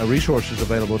resources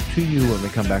available to you when we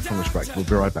come back from this break. We'll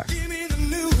be right back.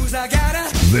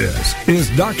 This is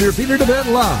Dr. Peter DeVette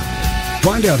Live.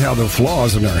 Find out how the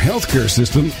flaws in our healthcare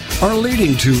system are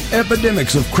leading to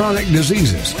epidemics of chronic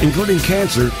diseases, including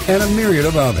cancer and a myriad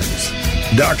of others.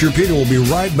 Dr. Peter will be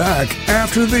right back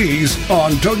after these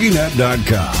on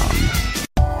TogiNet.com.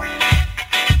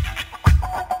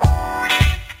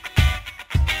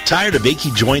 Tired of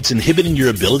achy joints inhibiting your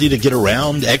ability to get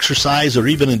around, exercise, or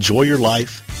even enjoy your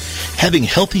life? Having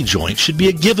healthy joints should be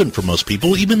a given for most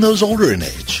people, even those older in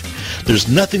age. There's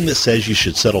nothing that says you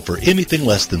should settle for anything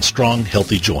less than strong,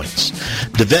 healthy joints.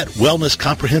 DeVette Wellness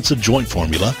Comprehensive Joint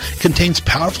Formula contains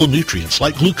powerful nutrients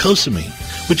like glucosamine,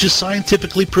 which is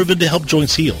scientifically proven to help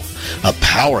joints heal. A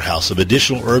powerhouse of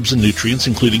additional herbs and nutrients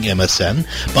including MSM,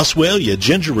 boswellia,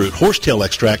 ginger root, horsetail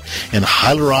extract, and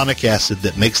hyaluronic acid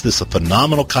that makes this a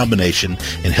phenomenal combination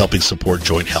in helping support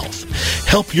joint health.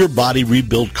 Help your body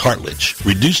rebuild cartilage,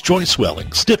 reduce joint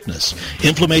swelling, stiffness,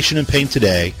 inflammation, and pain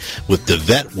today with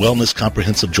DeVette Wellness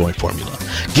Comprehensive Joint Formula.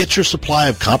 Get your supply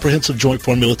of Comprehensive Joint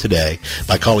Formula today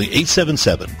by calling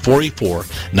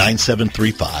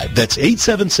 877-484-9735. That's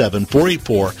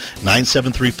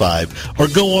 877-484-9735, or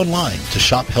go online to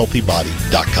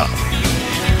shophealthybody.com.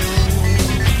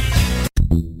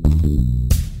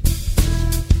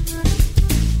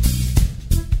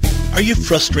 Are you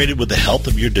frustrated with the health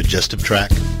of your digestive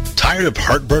tract? Tired of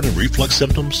heartburn and reflux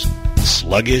symptoms?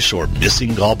 Sluggish or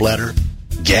missing gallbladder?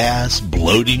 Gas,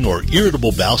 bloating, or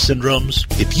irritable bowel syndromes?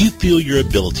 If you feel your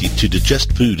ability to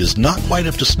digest food is not quite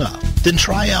up to snuff, then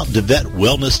try out DeVette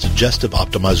Wellness Digestive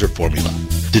Optimizer Formula.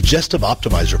 Digestive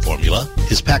Optimizer formula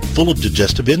is packed full of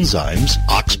digestive enzymes,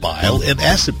 ox bile, and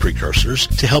acid precursors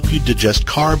to help you digest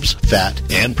carbs, fat,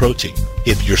 and protein.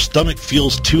 If your stomach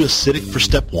feels too acidic for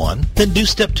step 1, then do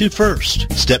step 2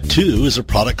 first. Step 2 is a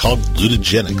product called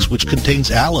Glutagenics, which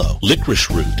contains aloe, licorice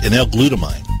root, and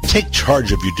L-glutamine. Take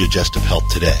charge of your digestive health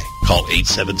today. Call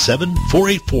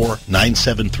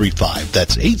 877-484-9735.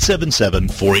 That's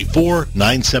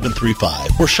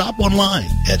 877-484-9735. Or shop online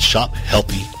at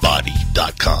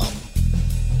shophealthybody.com.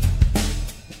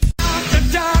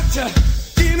 Doctor,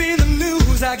 give me the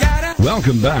news. I gotta...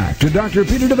 Welcome back to Dr.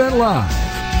 Peter DeVette Live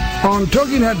on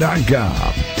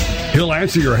TogiNet.com. He'll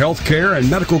answer your health care and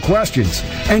medical questions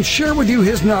and share with you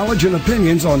his knowledge and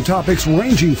opinions on topics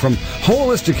ranging from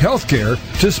holistic health care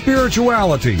to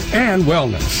spirituality and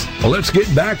wellness. Well, let's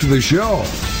get back to the show.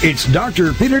 It's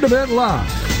Dr. Peter DeVette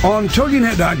Live on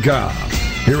TogiNet.com.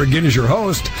 Here again is your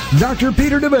host, Dr.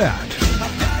 Peter DeVette.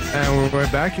 And we're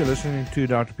back. You're listening to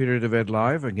Dr. Peter DeVette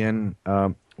Live, again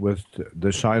with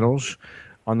the Seidels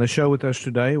on the show with us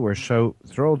today. We're so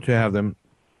thrilled to have them.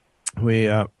 We,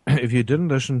 if you didn't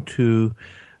listen to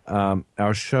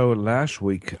our show last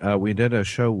week, we did a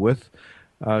show with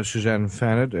Suzanne and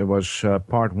Fanned. It was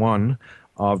part 1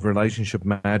 of Relationship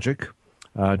Magic.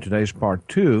 Today's part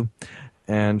 2.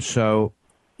 And so,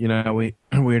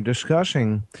 we're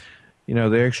discussing,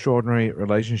 their extraordinary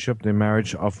relationship, their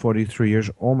marriage of 43 years,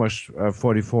 almost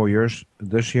 44 years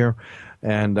this year,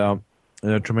 and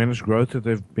the tremendous growth that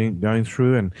they've been going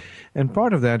through. And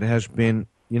part of that has been,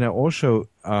 also,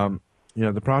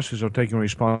 the process of taking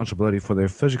responsibility for their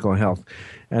physical health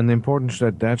and the importance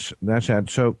that's had.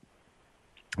 So,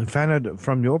 Fanned,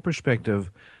 from your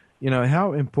perspective,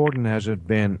 how important has it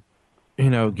been,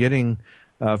 getting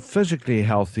physically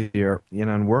healthier,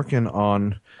 and working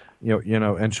on,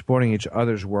 and supporting each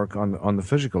other's work on the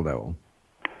physical level?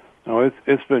 No,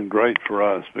 it's been great for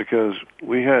us because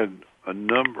we had a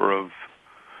number of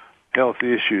health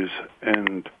issues,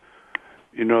 and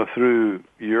through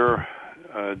your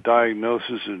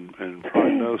diagnosis and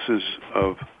prognosis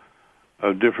of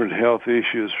different health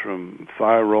issues, from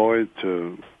thyroid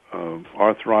to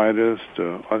arthritis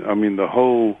to the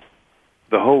whole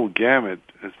gamut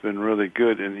has been really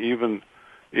good, and even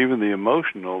the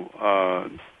emotional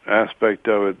aspect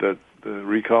of it, that the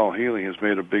recall healing has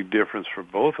made a big difference for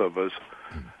both of us.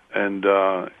 And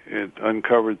it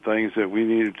uncovered things that we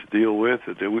needed to deal with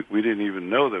that we didn't even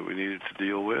know that we needed to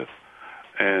deal with,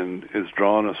 and it's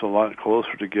drawn us a lot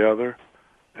closer together.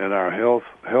 And our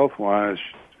health-wise,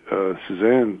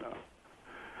 Suzanne,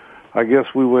 I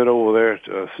guess we went over there.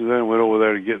 Suzanne went over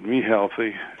there to get me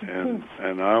healthy, and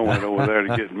I went over there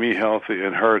to get me healthy,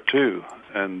 and her too.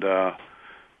 And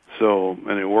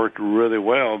and it worked really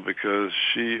well because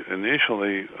she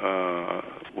initially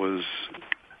was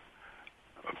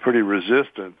pretty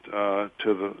resistant to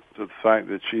the fact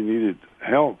that she needed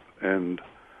help,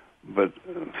 but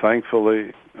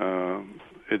thankfully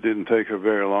it didn't take her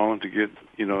very long to get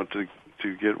to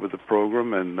get with the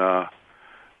program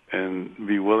and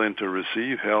be willing to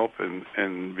receive help,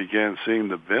 and began seeing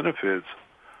the benefits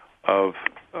of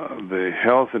the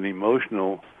health and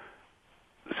emotional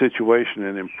situation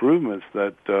and improvements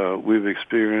that we've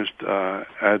experienced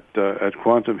at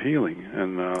Quantum Healing.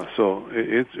 And so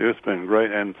it's been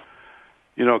great. And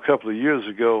a couple of years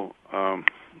ago,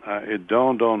 it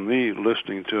dawned on me,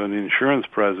 listening to an insurance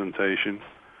presentation,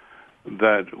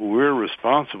 that we're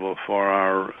responsible for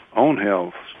our own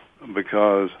health,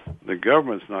 because the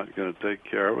government's not going to take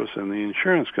care of us, and the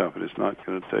insurance company's not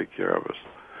going to take care of us.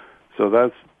 So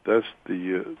that's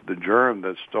the germ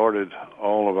that started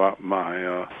all of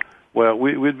my.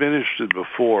 We'd been interested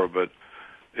before, but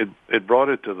it brought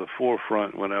it to the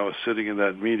forefront when I was sitting in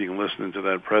that meeting listening to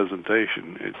that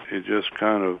presentation. It just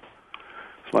kind of,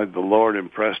 it's like the Lord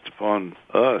impressed upon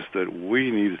us that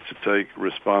we needed to take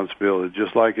responsibility.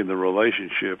 Just like in the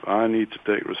relationship, I need to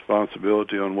take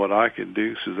responsibility on what I can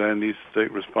do. Suzanne needs to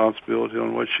take responsibility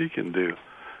on what she can do.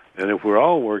 And if we're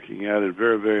all working at it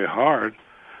very, very hard,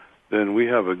 then we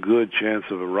have a good chance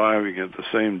of arriving at the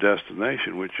same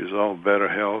destination, which is all better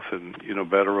health and,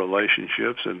 better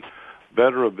relationships and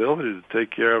better ability to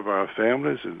take care of our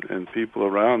families and people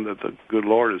around that the good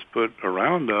Lord has put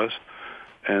around us,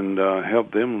 and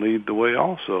help them lead the way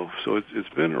also. So it's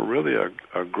been really a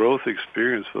growth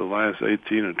experience for the last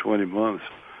 18 or 20 months,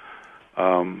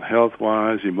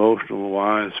 health-wise,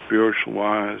 emotional-wise,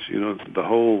 spiritual-wise. The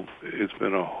whole, it's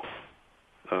been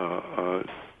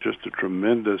just a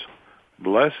tremendous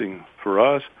blessing for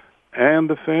us and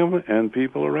the family and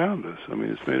people around us. I mean,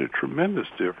 it's made a tremendous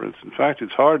difference. In fact,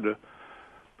 it's hard to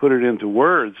put it into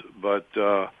words, but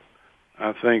I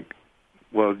think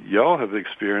well, y'all have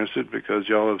experienced it because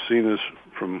y'all have seen us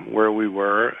from where we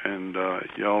were, and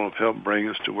y'all have helped bring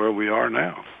us to where we are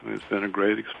now. It's been a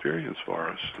great experience for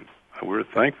us. And we're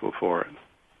thankful for it.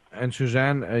 And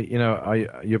Suzanne,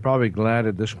 you're probably glad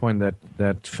at this point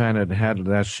that Fanned had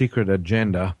that secret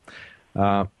agenda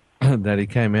that he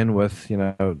came in with,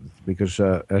 because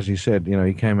as he said,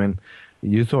 he came in.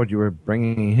 You thought you were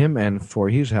bringing him in for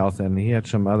his health, and he had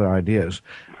some other ideas.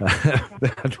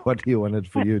 That's what he wanted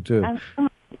for you too.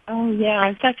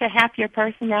 I'm such a happier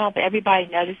person now. But everybody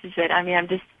notices it. I mean, I'm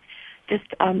just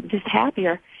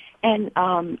happier. And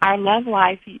our love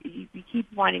life, you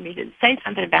keep wanting me to say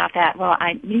something about that. Well,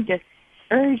 I need to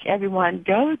urge everyone,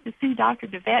 go to see Dr.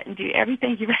 DeVette and do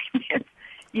everything he recommends.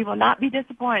 You will not be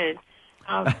disappointed.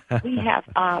 We have,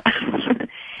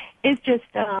 it's just,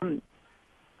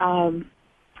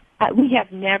 we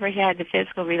have never had the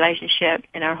physical relationship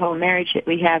in our whole marriage that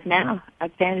we have now.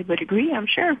 Fanned would agree, I'm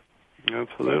sure.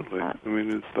 Absolutely. I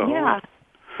mean, it's the whole...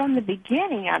 from the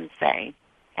beginning, I'm saying.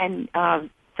 And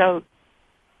so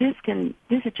this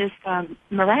is just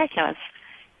miraculous.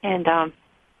 And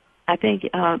I think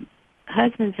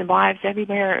husbands and wives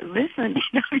everywhere, listen,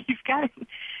 you've got to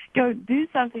go do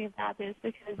something about this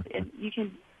because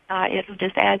it'll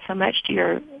just add so much to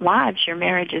your lives. Your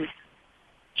marriage is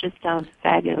just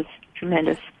fabulous,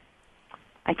 tremendous.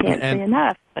 I can't say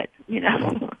enough, but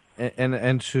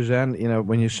And Suzanne,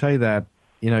 when you say that,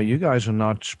 you guys are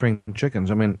not spring chickens.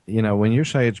 I mean, when you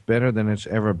say it's better than it's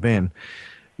ever been,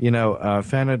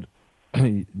 Fanned,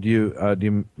 do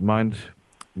you mind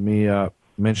me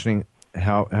mentioning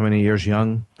how many years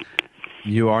young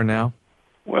you are now?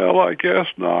 Well, I guess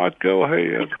not. Go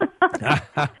ahead.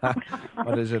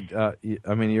 What is it?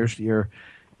 I mean, you're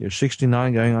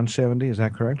 69 going on 70, is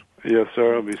that correct? Yes,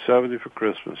 sir. I'll be 70 for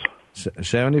Christmas.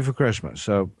 70 for Christmas.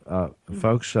 So,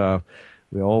 folks,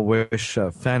 we all wish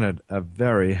Fanned a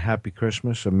very happy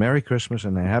Christmas, a Merry Christmas,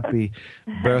 and a happy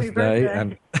birthday.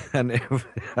 And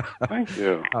Thank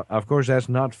you. Of course, that's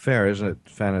not fair, isn't it,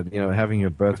 Fanned? Having your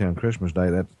birthday on Christmas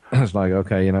Day, that's like,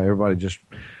 okay, everybody just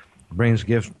brings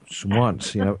gifts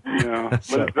once, Yeah.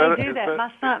 So, they do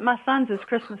that. My son's is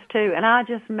Christmas too, and I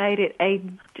just made it a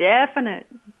definite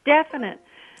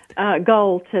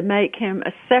goal to make him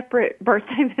a separate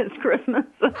birthday this Christmas.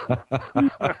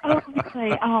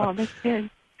 Okay. Oh, that's good.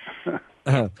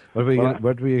 What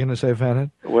were you going to say,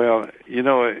 Fanned? Well,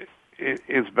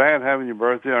 it's bad having your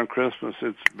birthday on Christmas.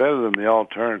 It's better than the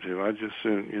alternative. I just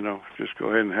soon, just go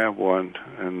ahead and have one.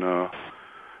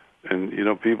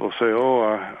 And people say, "Oh,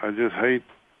 I just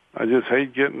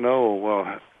hate getting old."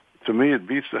 Well, to me, it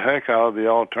beats the heck out of the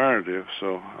alternative.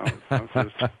 So, I'm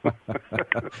just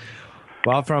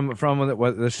well, from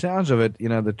the sounds of it,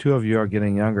 the two of you are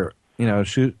getting younger.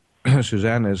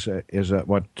 Suzanne is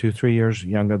 2-3 years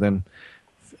younger than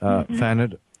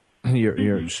Fanned.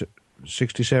 You're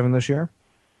 67 this year.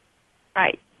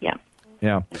 Right. Yeah.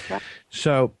 Yeah. Right.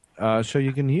 So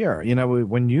you can hear,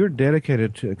 when you're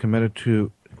dedicated committed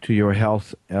to your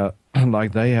health,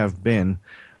 like they have been,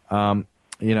 then,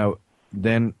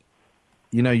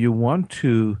 you want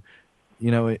to,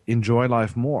 enjoy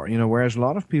life more, whereas a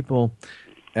lot of people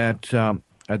at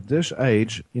this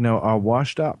age, are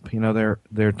washed up,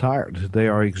 they're tired, they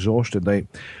are exhausted, they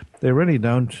really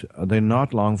they're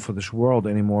not long for this world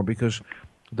anymore because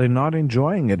they're not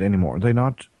enjoying it anymore. They're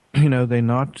not,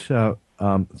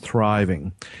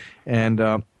 thriving. And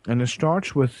it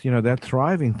starts with, that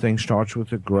thriving thing starts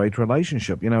with a great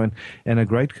relationship, and a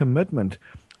great commitment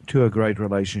to a great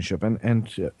relationship. And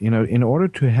in order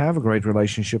to have a great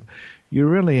relationship, you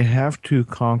really have to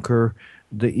conquer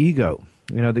the ego.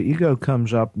 The ego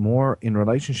comes up more in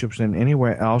relationships than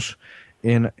anywhere else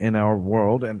in our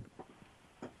world. And,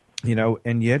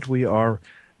 and yet we are,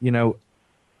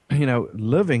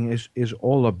 living is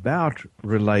all about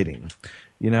relating.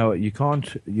 You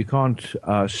can't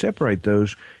separate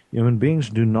those. Human beings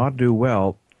do not do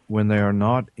well when they are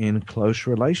not in close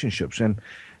relationships, and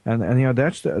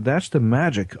that's the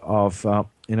magic of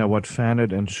what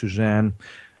Fanned and Suzanne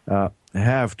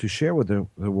have to share with the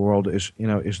world is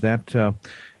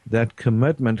that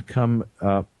commitment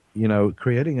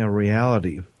creating a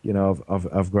reality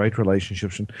of great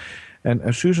relationships.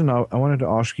 And Susan, I wanted to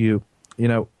ask you,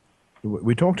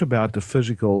 we talked about the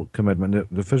physical commitment,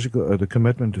 the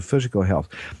commitment to physical health.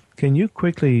 Can you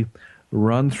quickly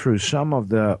run through some of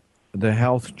the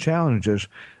health challenges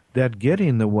that get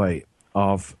in the way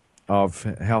of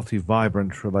healthy,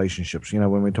 vibrant relationships?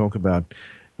 When we talk about,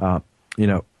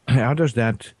 how does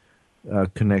that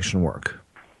connection work?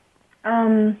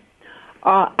 I'm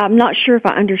not sure if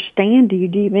I understand. Do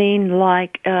you mean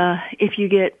like if you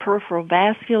get peripheral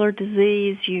vascular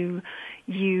disease, you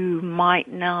you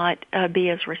might not be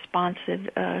as responsive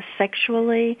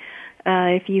sexually.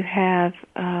 If you have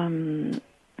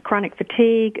chronic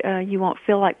fatigue, you won't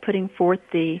feel like putting forth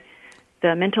the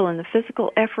mental and the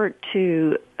physical effort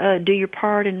to do your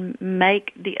part and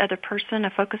make the other person a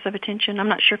focus of attention. I'm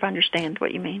not sure if I understand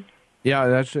what you mean. Yeah,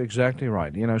 that's exactly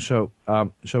right. So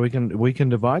we can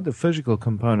divide the physical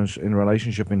components in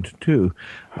relationship into two.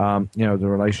 The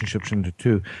relationships into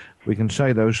two. We can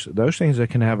say those things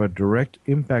that can have a direct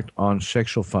impact on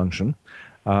sexual function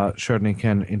certainly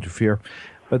can interfere,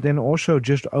 but then also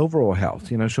just overall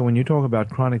health. So when you talk about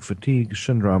chronic fatigue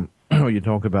syndrome, or you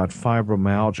talk about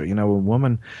fibromyalgia, a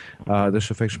woman, this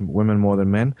affects women more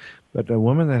than men, but a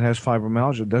woman that has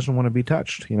fibromyalgia doesn't want to be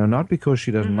touched, not because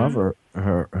she doesn't love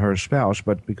her spouse,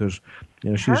 but because,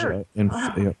 she's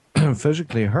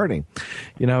physically hurting,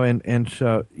 and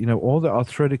all the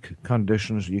arthritic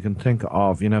conditions you can think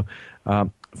of,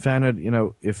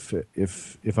 Fanned,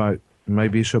 if I may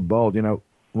be so bold,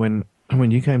 when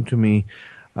you came to me,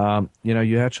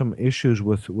 you had some issues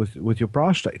with your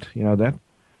prostate,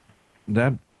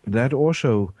 that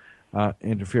also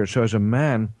interferes. So as a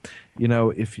man,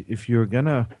 if you're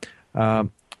gonna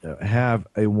have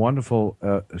a wonderful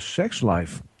sex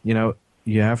life,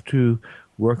 you have to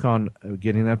work on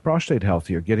getting that prostate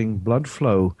healthier, getting blood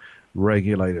flow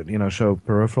regulated. So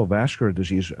peripheral vascular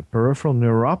disease, peripheral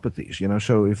neuropathies.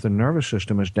 So if the nervous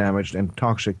system is damaged and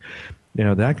toxic,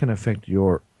 that can affect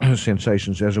your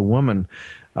sensations. As a woman,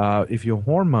 if your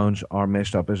hormones are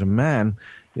messed up, as a man,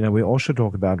 we also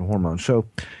talk about hormones. So,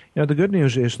 the good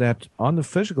news is that on the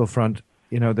physical front,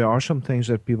 there are some things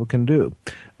that people can do.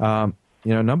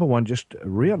 Number one, just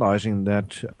realizing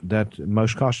that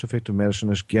most cost-effective medicine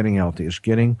is getting healthy, is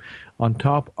getting on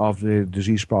top of the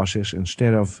disease process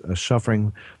instead of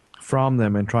suffering from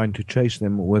them and trying to chase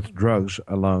them with drugs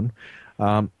alone.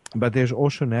 But there's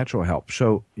also natural help.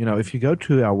 So, if you go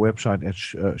to our website at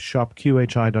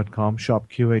shopqhi.com,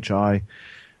 shopqhi.com,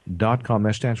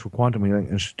 that stands for Quantum Healing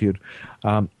Institute,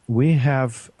 we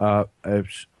have the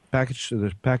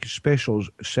package specials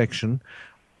section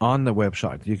on the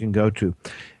website you can go to.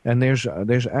 And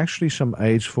there's actually some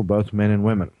aids for both men and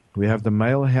women. We have the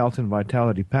Male Health and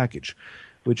Vitality Package,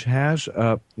 which has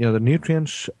the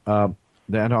nutrients, the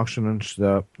antioxidants,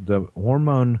 the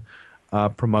hormone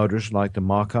promoters like the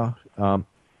maca,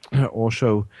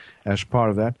 also as part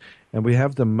of that. And we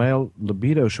have the Male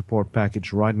Libido Support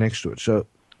Package right next to it. So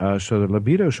the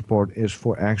libido support is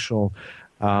for actual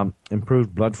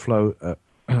improved blood flow,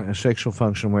 sexual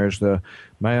function, whereas the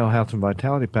Male Health and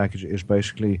Vitality Package is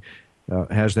basically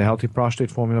has the Healthy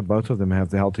Prostate Formula. Both of them have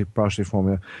the Healthy Prostate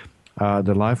Formula.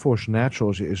 The Life Force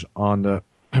Naturals is on the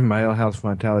Male Health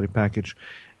Vitality Package,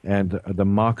 and the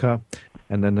maca,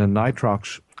 and then the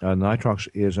nitrox. Nitrox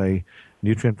is a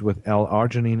nutrient with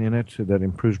L-arginine in it that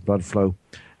improves blood flow,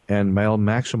 and Male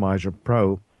Maximizer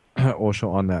Pro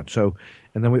also on that. So,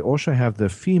 and then we also have the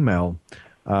Female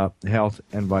Health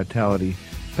and Vitality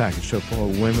Package. So for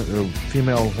women,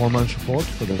 female hormone support,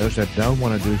 for those that don't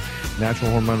want to do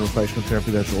natural hormone replacement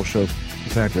therapy, that's also a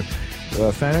factor.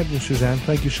 Fanned and Suzanne,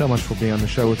 thank you so much for being on the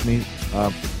show with me.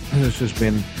 This has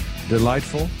been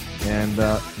delightful, and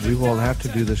we will have to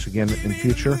do this again in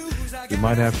future. We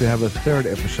might have to have a third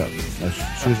episode.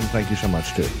 Susan, thank you so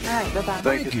much, too. All right, bye-bye.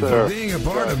 Thank you for being a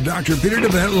part of Dr. Peter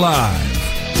DeVette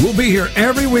Live. We'll be here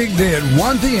every weekday at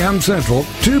 1 p.m. Central,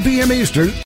 2 p.m. Eastern.